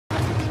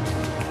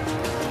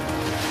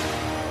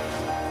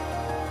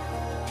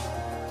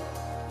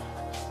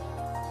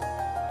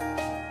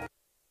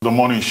the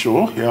morning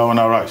show here on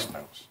Arise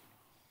News.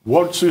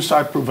 World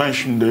Suicide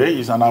Prevention Day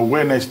is an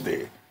awareness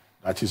day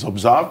that is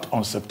observed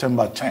on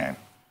September 10.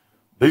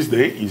 This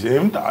day is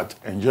aimed at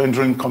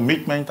engendering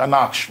commitment and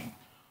action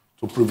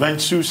to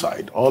prevent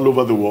suicide all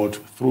over the world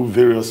through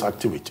various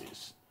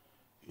activities.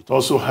 It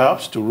also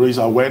helps to raise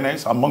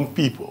awareness among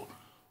people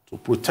to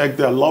protect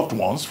their loved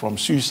ones from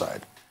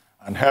suicide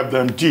and help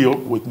them deal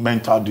with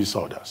mental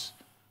disorders.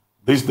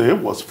 This day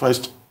was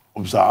first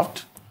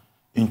observed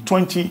in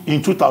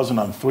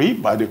 2003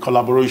 by the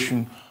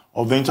collaboration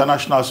of the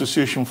International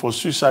Association for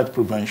Suicide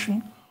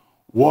Prevention,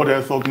 World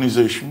Health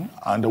Organization,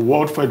 and the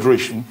World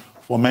Federation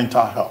for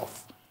Mental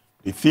Health.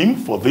 The theme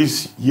for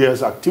this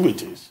year's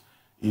activities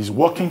is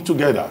working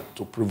together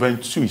to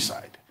prevent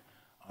suicide.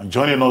 And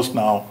joining us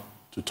now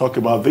to talk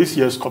about this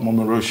year's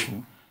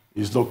commemoration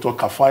is Dr.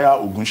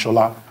 Kafayah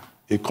Ogunsola,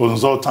 a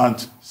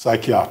consultant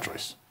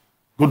psychiatrist.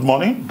 Good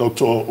morning,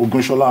 Dr.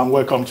 Ogunsola, and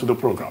welcome to the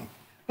program.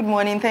 Good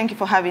morning. Thank you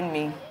for having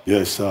me.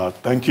 Yes,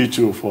 thank you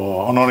too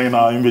for honoring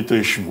our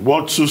invitation.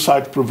 World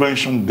Suicide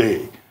Prevention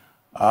Day.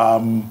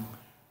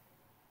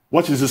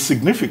 What is the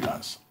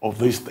significance of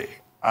this day,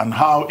 and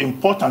how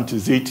important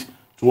is it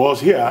to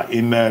us here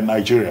in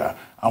Nigeria?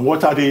 And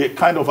what are the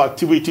kind of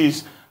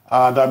activities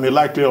that may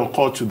likely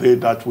occur today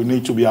that we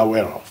need to be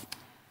aware of?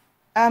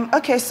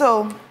 Okay,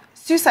 so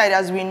suicide,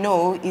 as we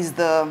know, is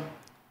the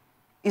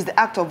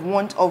act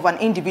of an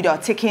individual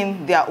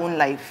taking their own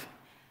life.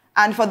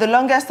 And for the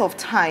longest of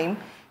time,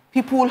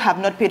 people have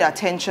not paid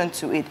attention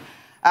to it.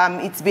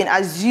 It's been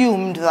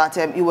assumed that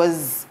it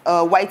was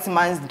a white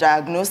man's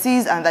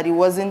diagnosis and that it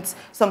wasn't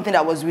something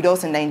that was with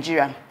us in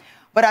Nigeria.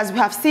 But as we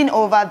have seen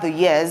over the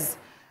years,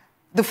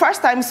 the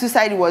first time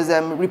suicide was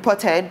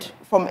reported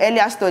from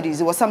earlier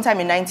studies, it was sometime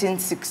in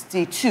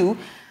 1962,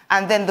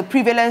 and then the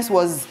prevalence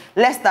was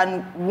less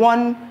than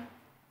 1%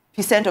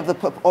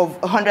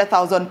 of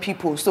 100,000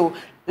 people, so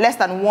less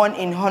than 1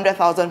 in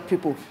 100,000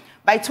 people.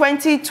 By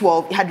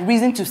 2012, it had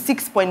risen to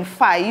 6.5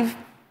 per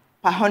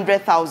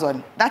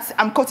 100,000.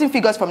 I'm quoting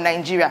figures from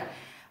Nigeria.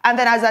 And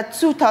then as of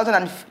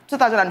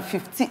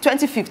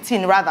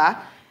 2015,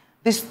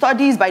 the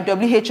studies by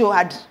WHO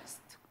had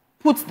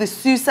put the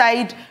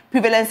suicide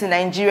prevalence in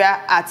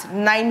Nigeria at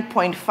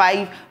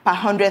 9.5 per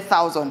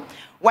 100,000.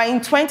 We're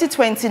in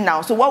 2020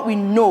 now, so what we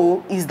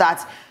know is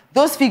that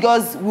those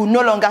figures will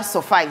no longer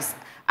suffice,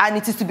 and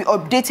it is to be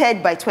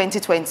updated by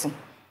 2020.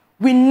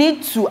 We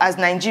need to, as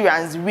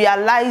Nigerians,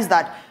 realize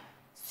that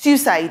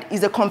suicide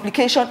is a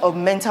complication of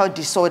mental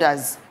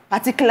disorders,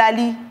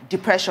 particularly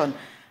depression.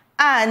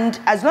 And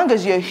as long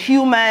as you're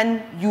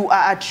human, you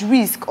are at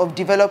risk of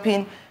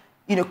developing,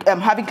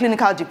 having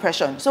clinical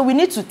depression. So we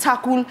need to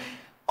tackle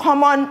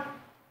common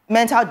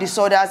mental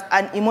disorders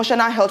and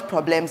emotional health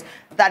problems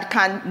that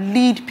can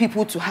lead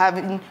people to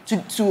having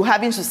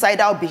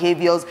suicidal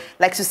behaviors,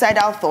 like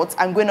suicidal thoughts,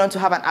 and going on to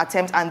have an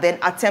attempt and then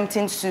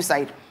attempting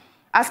suicide.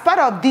 As part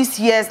of this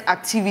year's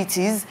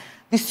activities,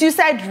 the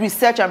Suicide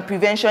Research and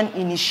Prevention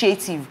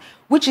Initiative,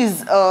 which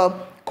is a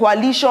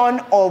coalition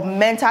of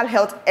mental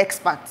health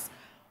experts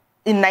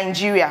in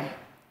Nigeria,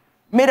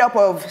 made up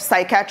of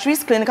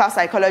psychiatrists, clinical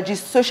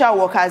psychologists, social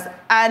workers,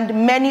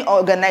 and many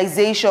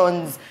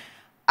organizations,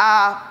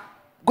 are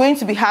going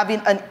to be having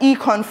an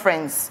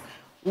e-conference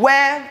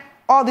where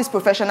all these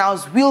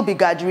professionals will be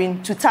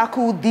gathering to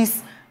tackle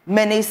this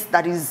menace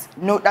that is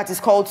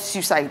called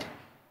suicide.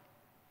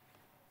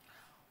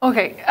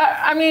 Okay,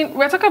 I mean,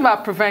 we're talking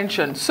about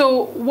prevention.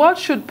 So what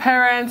should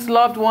parents,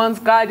 loved ones,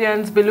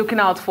 guardians be looking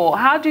out for?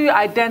 How do you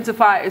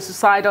identify a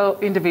suicidal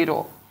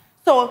individual?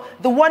 So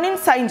the warning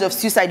signs of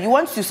suicide,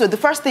 so the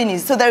first thing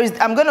is,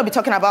 I'm going to be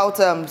talking about,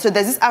 so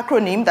there's this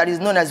acronym that is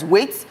known as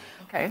WAIT.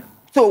 Okay.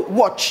 So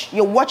watch.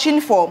 You're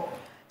watching for,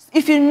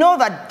 if you know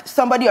that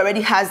somebody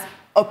already has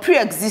a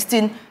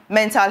pre-existing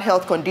mental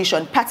health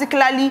condition,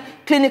 particularly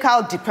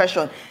clinical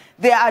depression,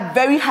 they are at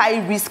very high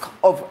risk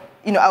of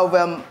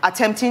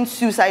attempting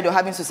suicide or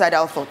having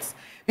suicidal thoughts.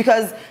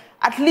 Because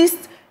at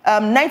least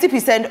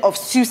 90% of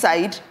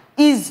suicide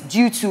is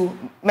due to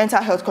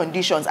mental health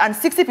conditions, and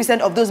 60%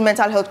 of those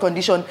mental health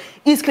conditions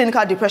is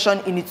clinical depression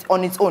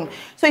on its own.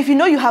 So if you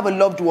know you have a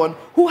loved one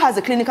who has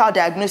a clinical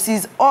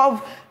diagnosis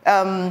of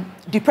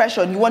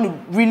depression, you want to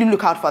really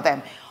look out for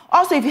them.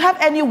 Also, if you have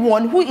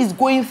anyone who is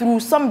going through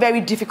some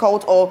very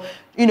difficult or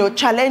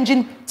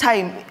challenging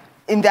time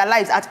in their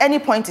lives at any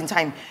point in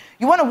time,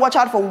 you want to watch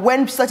out for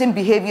when certain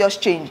behaviors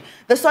change.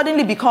 They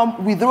suddenly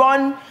become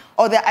withdrawn,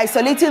 or they're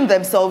isolating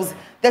themselves.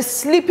 They're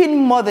sleeping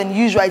more than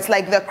usual. It's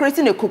like they're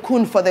creating a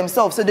cocoon for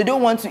themselves, so they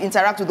don't want to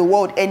interact with the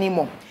world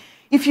anymore.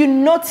 If you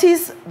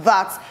notice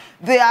that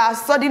they are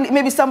suddenly,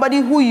 maybe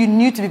somebody who you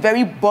knew to be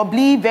very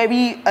bubbly,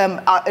 very,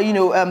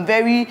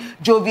 very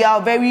jovial,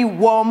 very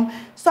warm,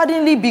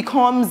 suddenly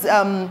becomes,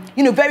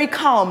 very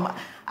calm,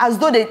 as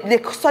though they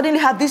suddenly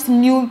have this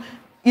new,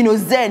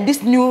 zen,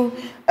 this new,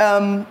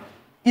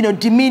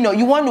 demeanor.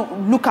 You want to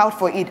look out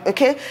for it,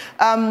 okay?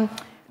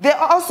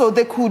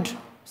 They could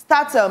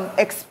start,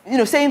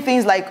 saying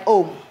things like,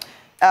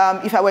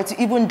 if I were to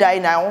even die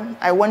now,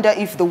 I wonder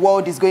if the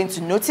world is going to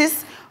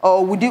notice,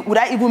 Or would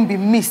I even be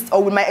missed?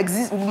 Or will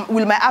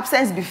my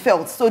absence be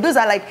felt? So those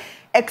are like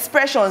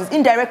expressions,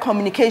 indirect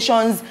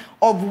communications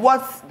of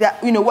what's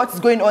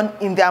going on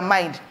in their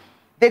mind.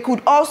 They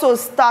could also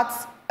start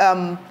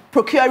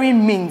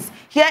procuring means.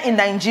 Here in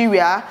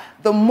Nigeria,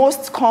 the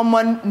most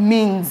common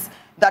means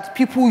that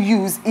people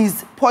use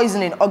is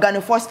poisoning,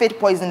 organophosphate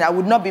poisoning. I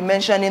would not be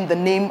mentioning the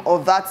name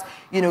of that,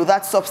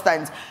 that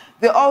substance.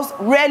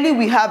 Rarely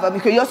we have,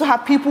 because you also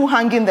have people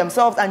hanging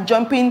themselves and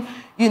jumping,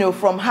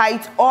 from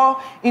height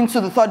or into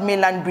the third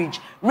mainland bridge.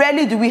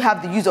 Rarely do we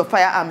have the use of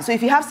firearms. So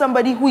if you have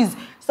somebody who is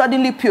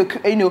suddenly,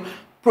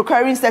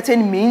 procuring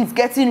certain means,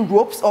 getting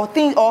ropes or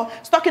things, or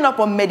stocking up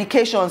on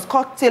medications,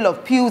 cocktail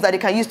of pills that they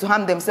can use to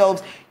harm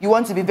themselves, you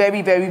want to be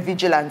very, very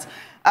vigilant.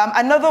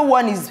 Another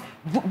one is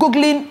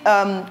Googling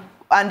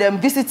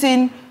and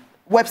visiting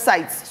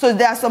websites. So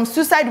there are some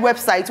suicide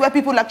websites where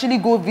people actually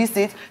go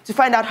visit to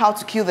find out how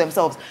to kill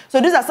themselves. So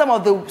these are some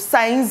of the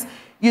signs,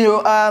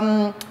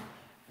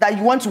 that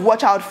you want to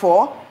watch out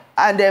for.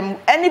 And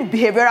any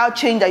behavioral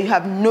change that you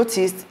have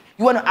noticed,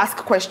 you want to ask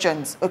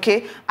questions,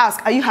 okay?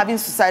 Ask, are you having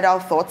suicidal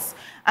thoughts?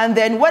 And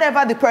then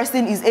whatever the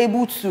person is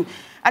able to,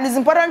 and it's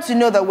important to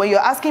know that when you're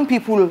asking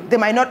people, they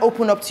might not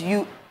open up to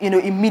you,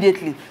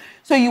 immediately.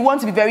 So you want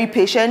to be very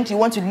patient, you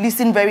want to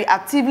listen very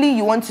actively,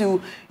 you want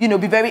to,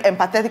 be very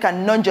empathetic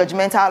and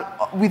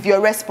non-judgmental with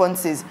your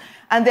responses.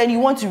 And then you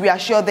want to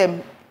reassure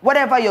them,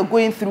 whatever you're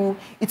going through,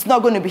 it's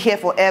not going to be here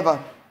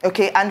forever,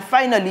 okay? And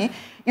finally,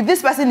 if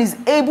this person is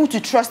able to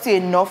trust you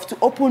enough to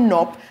open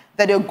up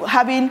that they're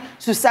having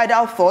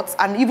suicidal thoughts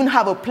and even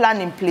have a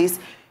plan in place,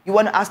 you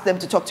want to ask them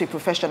to talk to a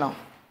professional.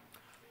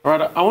 All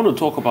right, I want to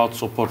talk about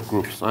support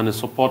groups and a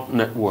support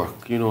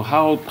network.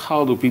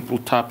 How do people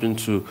tap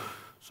into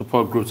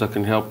support groups that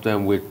can help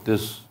them with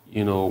this,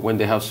 when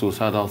they have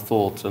suicidal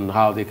thoughts, and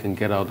how they can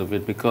get out of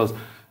it? Because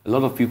a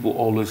lot of people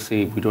always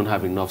say we don't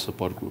have enough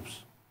support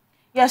groups.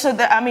 Yeah, so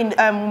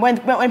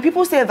when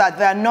people say that,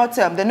 they're not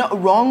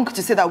wrong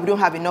to say that we don't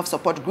have enough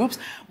support groups,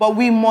 but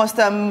we must,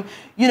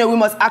 we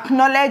must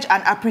acknowledge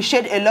and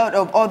appreciate a lot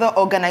of other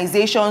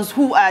organizations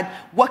who are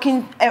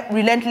working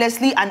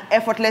relentlessly and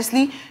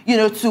effortlessly,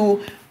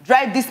 to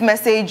drive this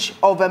message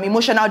of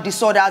emotional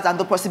disorders and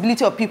the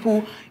possibility of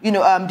people,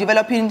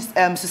 developing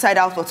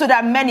suicidal thoughts. So there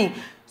are many.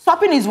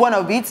 SURPIN is one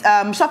of it.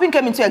 SURPIN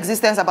came into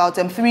existence about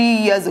 3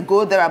 years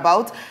ago,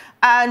 thereabout.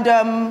 And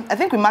I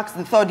think we marked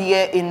the 3rd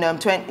year in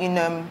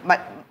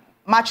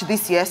March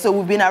this year, so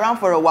we've been around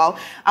for a while.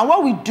 And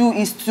what we do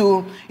is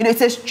to,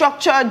 it's a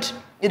structured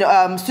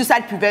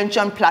suicide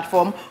prevention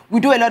platform.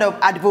 We do a lot of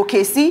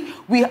advocacy.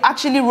 We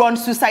actually run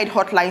suicide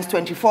hotlines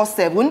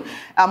 24/7.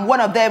 One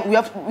of them,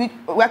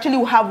 we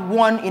actually have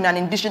one in an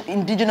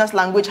indigenous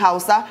language,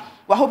 Hausa.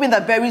 We're hoping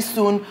that very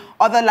soon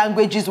other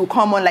languages will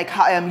come on, like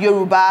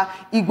Yoruba,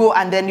 Igbo,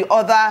 and then the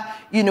other,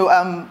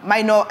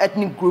 minor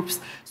ethnic groups.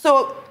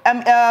 So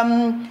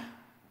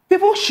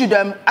people should,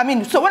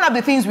 so one of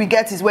the things we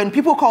get is when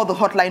people call the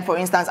hotline, for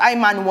instance, I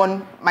man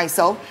one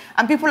myself,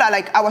 and people are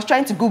like, I was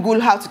trying to Google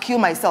how to kill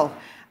myself,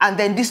 and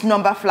then this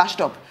number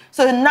flashed up.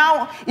 So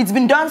now it's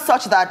been done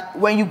such that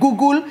when you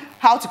Google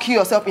how to kill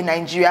yourself in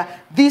Nigeria,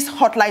 these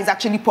hotlines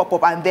actually pop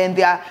up, and then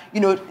they are,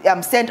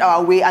 sent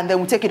our way, and then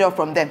we take it up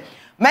from them.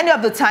 Many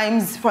of the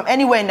times, from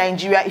anywhere in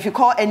Nigeria, if you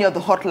call any of the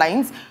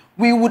hotlines,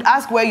 we would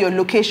ask where your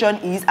location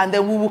is, and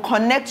then we will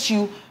connect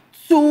you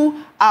to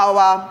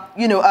our,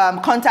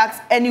 contacts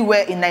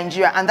anywhere in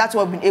Nigeria, and that's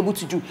what we've been able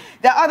to do.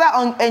 There are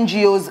other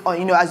NGOs,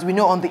 as we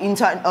know, on the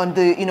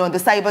the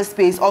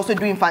cyberspace, also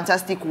doing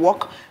fantastic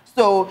work.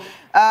 So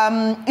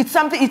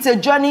it's a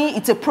journey,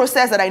 it's a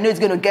process that I know is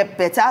going to get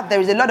better. There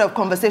is a lot of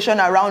conversation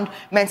around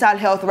mental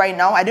health right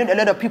now. I know a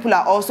lot of people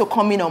are also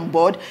coming on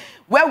board.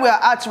 Where we're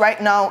at right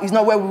now is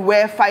not where we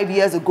were 5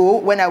 years ago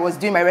when I was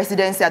doing my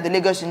residency at the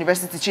Lagos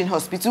University Teaching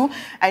Hospital.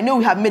 I know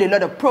we have made a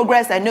lot of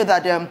progress. I know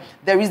that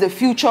there is a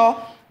future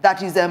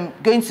that is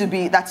going to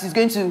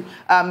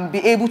be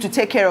able to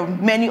take care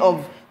of many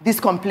of these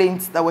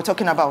complaints that we're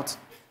talking about.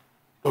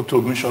 Dr.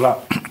 Ogunsola,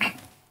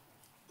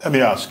 let me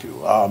ask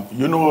you.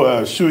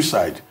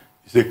 Suicide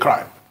is a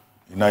crime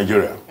in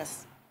Nigeria.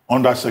 Yes.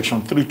 Under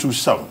Section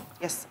 327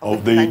 yes,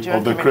 of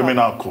the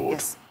Criminal Code.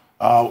 Yes.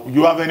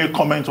 You have any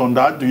comment on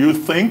that? Do you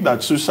think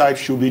that suicide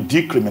should be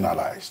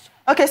decriminalized?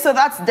 Okay, so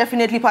that's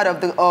definitely part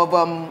of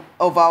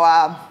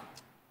our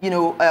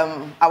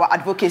our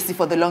advocacy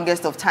for the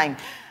longest of time.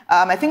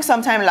 I think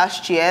sometime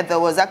last year there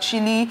was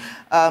actually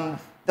a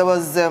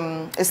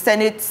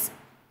Senate.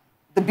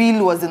 The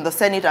bill was in the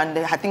Senate, and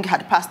I think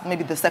had passed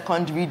maybe the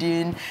 2nd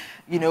reading,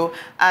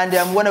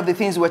 And one of the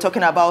things we were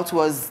talking about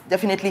was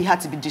definitely had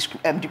to be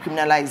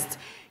decriminalized.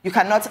 You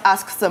cannot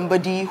ask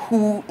somebody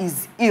who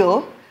is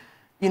ill,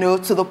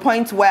 to the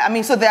point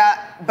where, so there are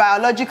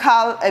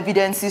biological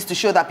evidences to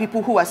show that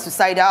people who are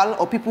suicidal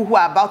or people who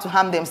are about to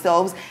harm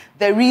themselves,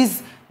 there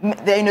is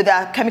there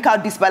are chemical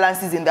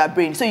disbalances in their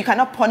brain. So you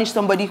cannot punish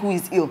somebody who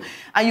is ill.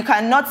 And you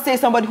cannot say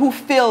somebody who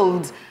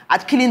failed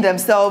at killing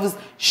themselves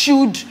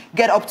should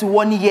get up to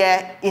 1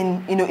 year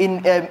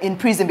in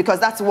prison, because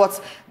that's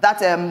what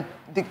the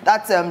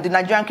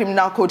Nigerian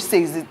Criminal Code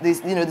says.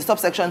 The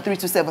subsection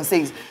 327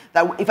 says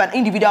that if an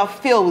individual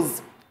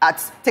fails at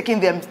taking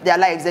their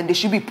lives, then they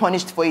should be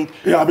punished for it.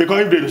 Yeah,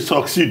 because if they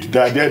succeed,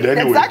 they're dead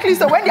anyway. Exactly.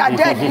 So when they are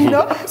dead,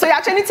 so you're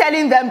actually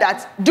telling them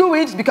that do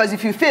it, because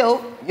if you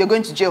fail, you're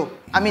going to jail.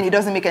 I mean, it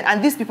doesn't make it.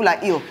 And these people are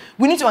ill.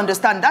 We need to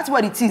understand that's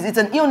what it is. It's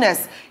an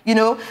illness.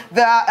 There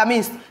are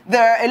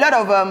a lot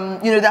of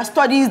there are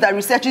studies that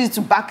researches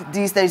to back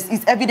this.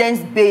 It's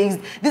evidence-based.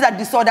 These are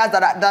disorders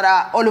that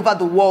are all over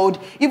the world,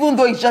 even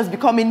though it's just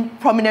becoming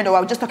prominent, or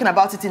we're just talking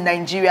about it in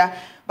Nigeria.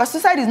 But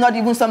suicide is not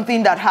even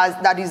something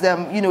that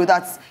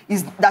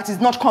is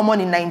not common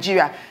in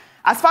Nigeria.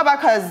 As far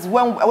back as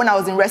when I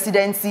was in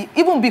residency,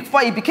 even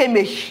before it became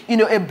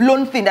a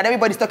blown thing that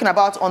everybody's talking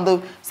about on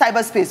the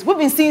cyberspace, we've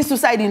been seeing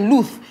suicide in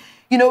Luth.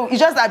 It's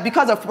just that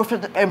because of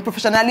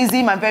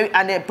professionalism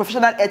and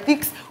professional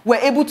ethics,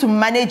 we're able to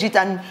manage it,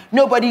 and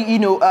nobody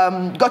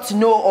got to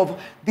know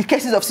of the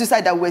cases of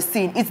suicide that we're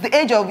seeing. It's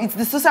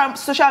the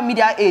social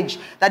media age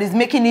that is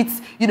making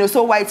it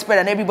so widespread,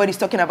 and everybody's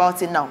talking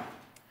about it now.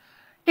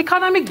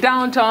 Economic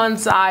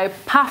downturns are a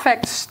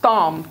perfect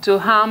storm to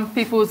harm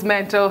people's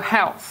mental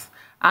health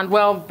and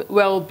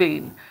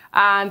well-being.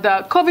 And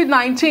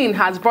COVID-19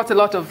 has brought a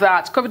lot of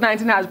that.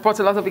 COVID-19 has brought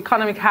a lot of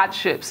economic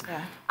hardships.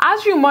 Yeah.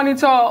 As you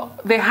monitor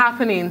the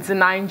happenings in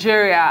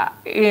Nigeria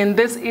in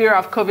this era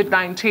of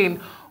COVID-19,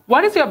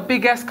 what is your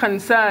biggest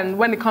concern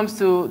when it comes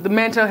to the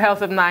mental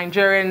health of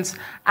Nigerians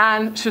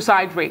and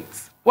suicide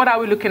rates? What are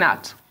we looking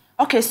at?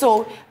 Okay,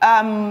 so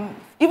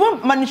even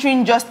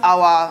monitoring just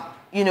our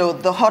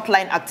the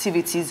hotline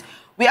activities,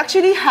 we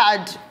actually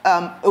had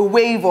a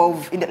wave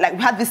of, we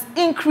had this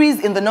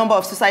increase in the number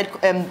of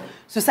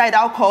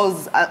suicidal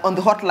calls on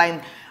the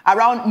hotline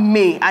around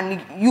May.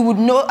 And you would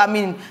know,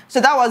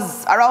 so that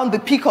was around the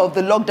peak of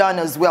the lockdown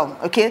as well,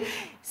 okay?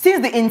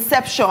 Since the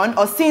inception,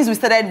 or since we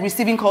started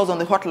receiving calls on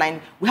the hotline,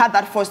 we had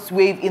that first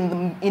wave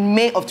in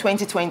May of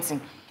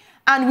 2020.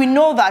 And we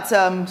know that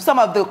some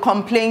of the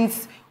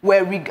complaints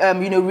were,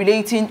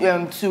 relating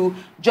to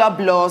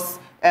job loss,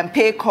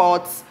 pay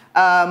cuts.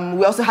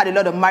 We also had a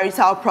lot of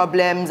marital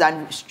problems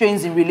and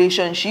strains in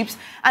relationships,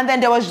 and then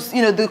there was,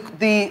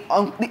 the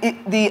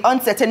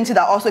uncertainty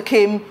that also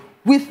came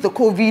with the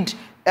COVID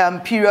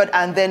period,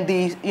 and then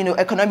the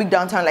economic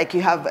downturn,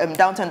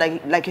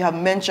 like you have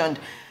mentioned.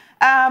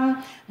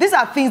 These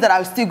are things that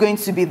are still going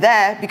to be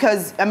there,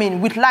 because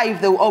with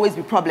life there will always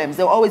be problems,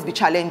 there will always be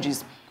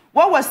challenges.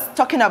 What we're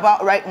talking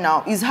about right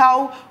now is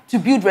how to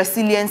build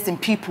resilience in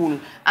people.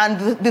 And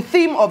the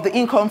theme of the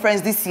IN-Conference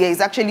this year is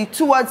actually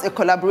towards a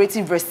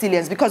collaborative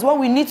resilience, because what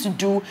we need to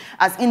do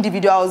as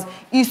individuals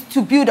is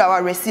to build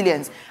our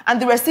resilience.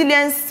 And the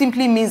resilience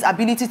simply means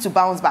ability to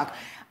bounce back.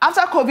 After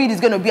COVID is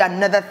going to be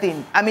another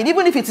thing.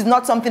 Even if it is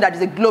not something that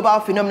is a global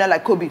phenomenon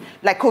like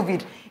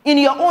COVID, in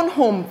your own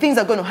home, things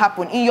are going to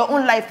happen. In your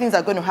own life, things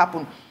are going to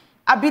happen.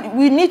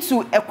 We need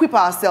to equip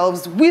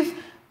ourselves with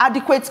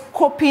adequate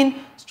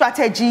coping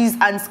strategies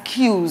and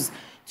skills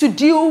to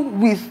deal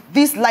with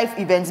these life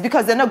events,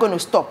 because they're not going to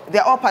stop.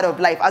 They're all part of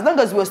life. As long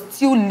as we're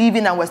still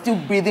living and we're still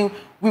breathing,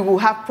 we will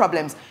have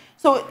problems.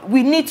 So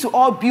we need to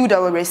all build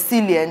our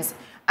resilience,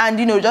 and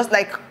just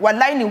like we're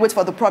lying in wait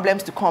for the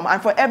problems to come.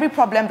 And for every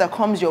problem that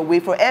comes your way,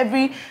 for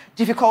every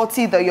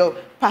difficulty that you're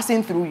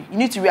passing through, you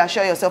need to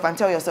reassure yourself and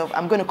tell yourself,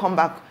 I'm going to come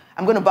back,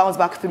 I'm going to bounce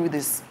back through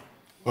this.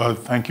 Well,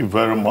 thank you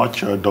very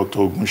much, Dr.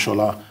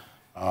 Ogunsola,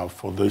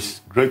 for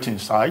this great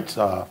insight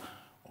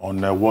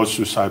on World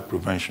Suicide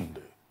Prevention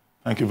Day.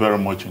 Thank you very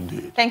much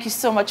indeed. Thank you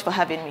so much for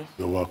having me.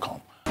 You're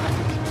welcome.